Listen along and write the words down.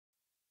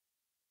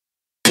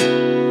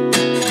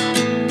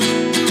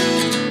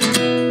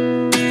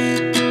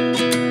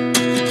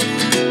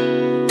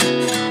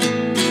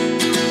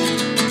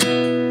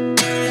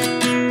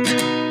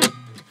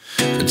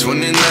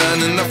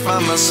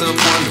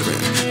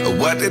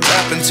what did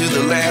happen to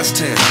the last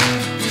 10?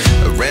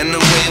 I ran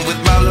away with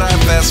my life,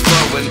 fast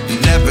forward,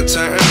 never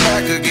turn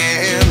back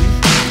again.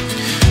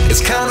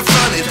 It's kinda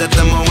funny that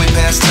the more we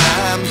pass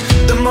time,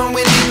 the more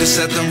we need to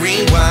set the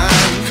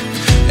rewind.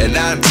 And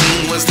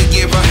 19 was the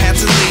year I had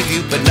to leave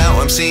you, but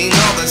now I'm seeing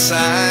all the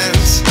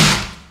signs.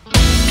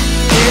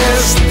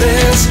 Is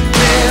this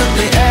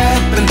really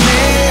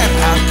happening?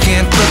 I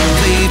can't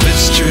believe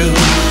it's true.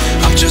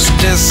 I'm just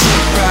as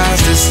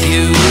surprised as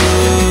you.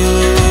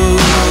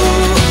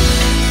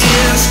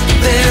 Is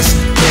this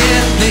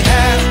really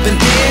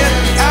happening?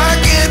 I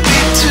can't be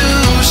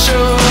too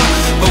sure,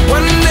 but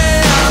one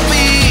day I'll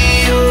be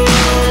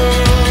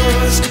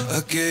yours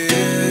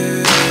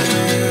again.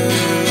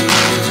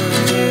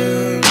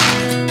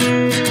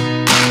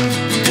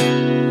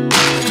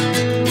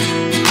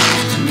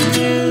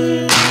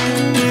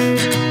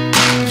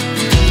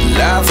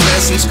 Life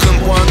lessons come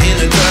one in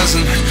a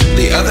dozen.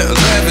 The other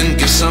 11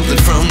 get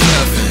something from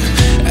nothing.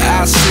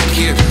 I sit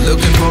here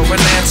looking for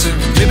an answer.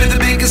 Maybe the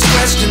biggest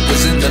question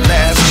was in the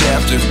last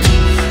chapter.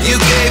 You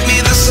gave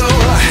me the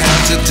soul I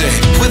have today.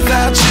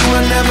 Without you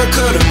I never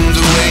could have moved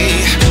away.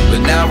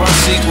 But now I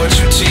see what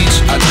you teach.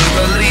 I do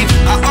believe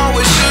I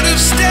always should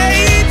have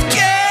stayed.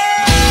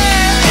 Yeah.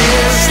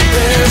 Is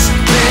this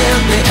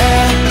really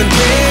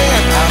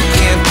happening? I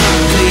can't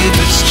believe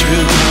it's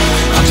true.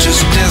 I'm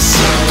just as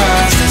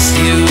surprised as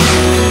you.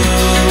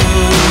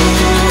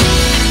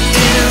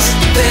 Is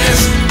this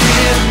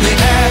really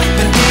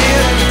happening?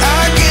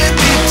 I can't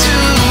be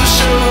too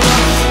sure,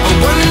 but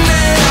one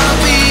day I'll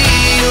be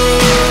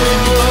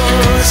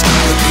yours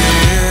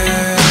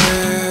again.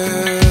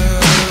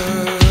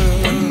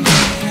 One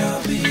day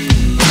I'll be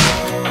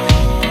yours.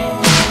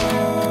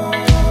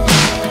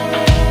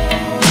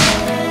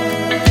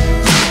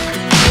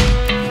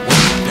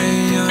 One day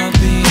I'll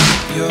be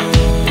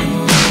yours.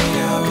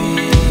 I'll be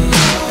yours.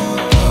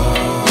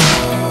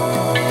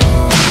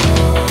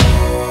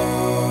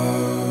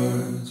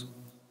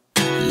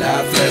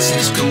 Life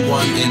lessons come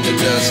one in a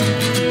dozen.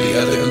 The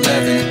other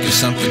 11 get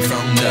something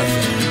from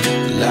nothing.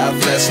 Life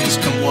lessons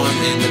come one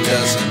in a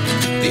dozen.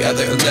 The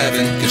other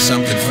 11 get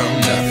something from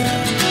nothing.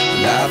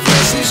 Life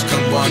lessons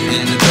come one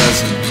in a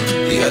dozen.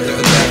 The other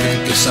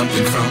 11 get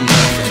something from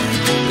nothing.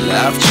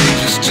 Life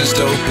changes just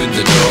open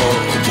the door.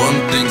 One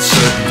thing's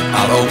certain,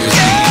 I'll always be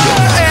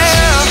yours.